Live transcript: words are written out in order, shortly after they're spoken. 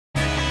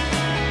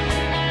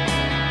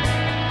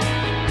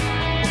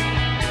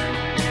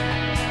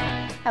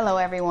Hello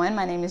everyone,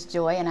 my name is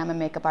Joy and I'm a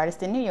makeup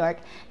artist in New York,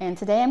 and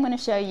today I'm going to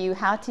show you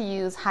how to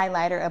use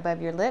highlighter above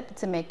your lip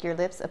to make your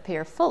lips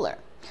appear fuller.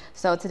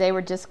 So today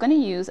we're just going to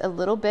use a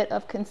little bit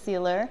of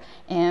concealer,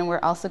 and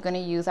we're also going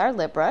to use our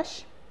lip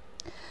brush.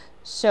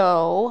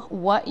 So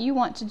what you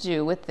want to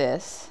do with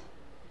this,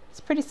 it's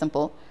pretty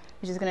simple.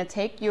 You're just going to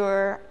take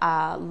your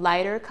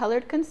lighter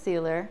colored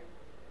concealer,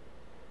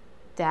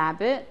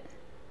 dab it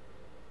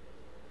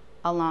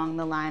along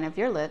the line of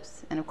your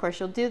lips, and of course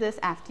you'll do this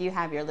after you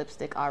have your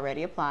lipstick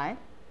already applied.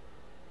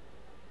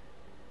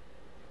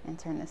 And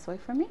turn this way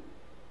for me.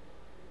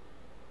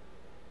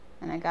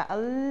 And I got a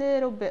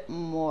little bit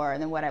more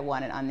than what I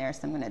wanted on there,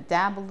 so I'm going to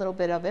dab a little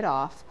bit of it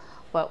off.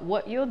 But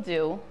what you'll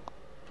do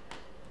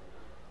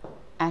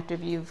after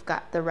you've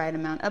got the right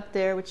amount up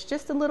there, which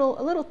just a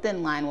little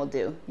thin line will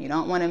do. You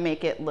don't want to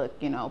make it look,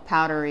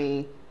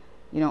 powdery.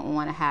 You don't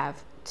want to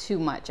have too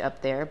much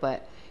up there,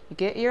 but you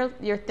get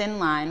your thin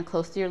line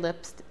close to your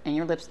lips and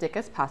your lipstick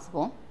as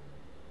possible.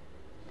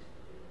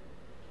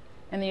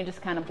 And then you just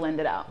kind of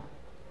blend it out.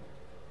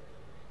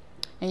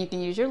 And you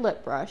can use your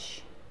lip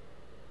brush,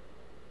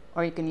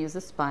 or you can use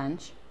a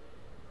sponge.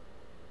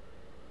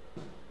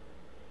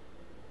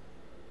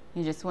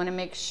 You just want to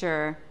make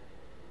sure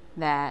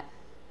that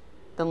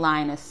the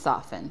line is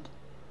softened.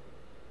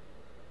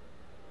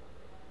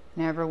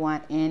 Never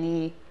want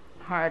any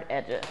hard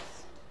edges.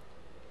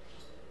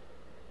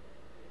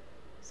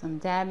 So I'm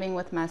dabbing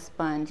with my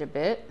sponge a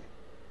bit,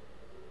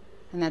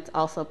 and that's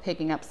also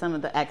picking up some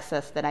of the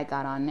excess that I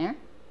got on there,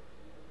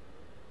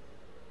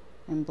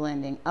 and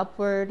blending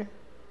upward.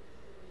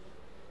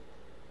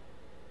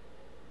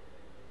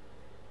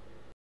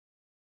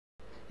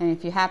 And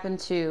if you happen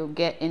to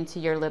get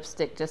into your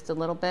lipstick just a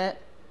little bit,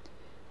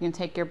 you can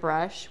take your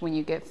brush when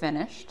you get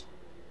finished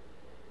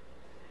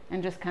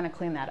and just kind of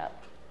clean that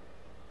up.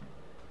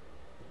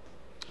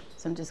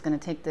 So I'm just going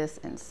to take this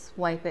and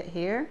swipe it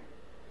here,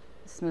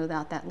 smooth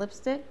out that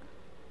lipstick.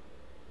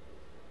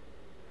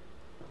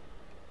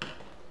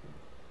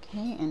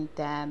 Okay, and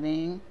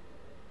dabbing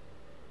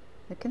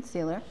the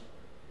concealer.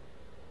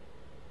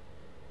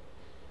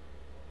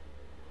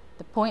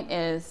 The point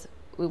is,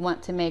 we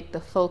want to make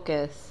the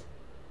focus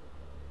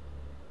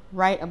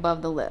right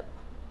above the lip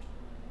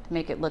to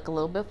make it look a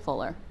little bit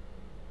fuller.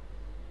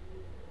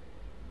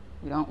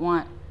 We don't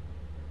want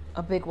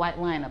a big white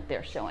line up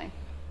there showing.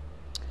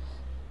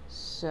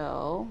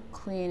 So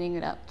cleaning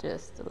it up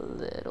just a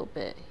little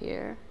bit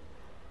here.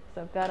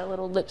 So I've got a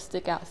little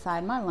lipstick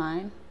outside my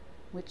line,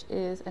 which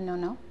is a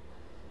no-no.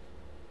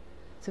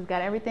 So we've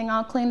got everything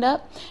all cleaned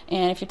up,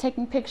 and if you're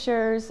taking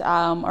pictures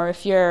or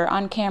if you're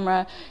on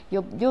camera,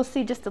 you'll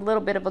see just a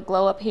little bit of a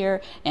glow up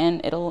here,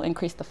 and it'll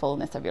increase the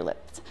fullness of your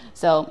lips.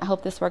 So I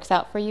hope this works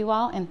out for you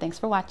all, and thanks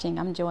for watching.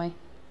 I'm Joy.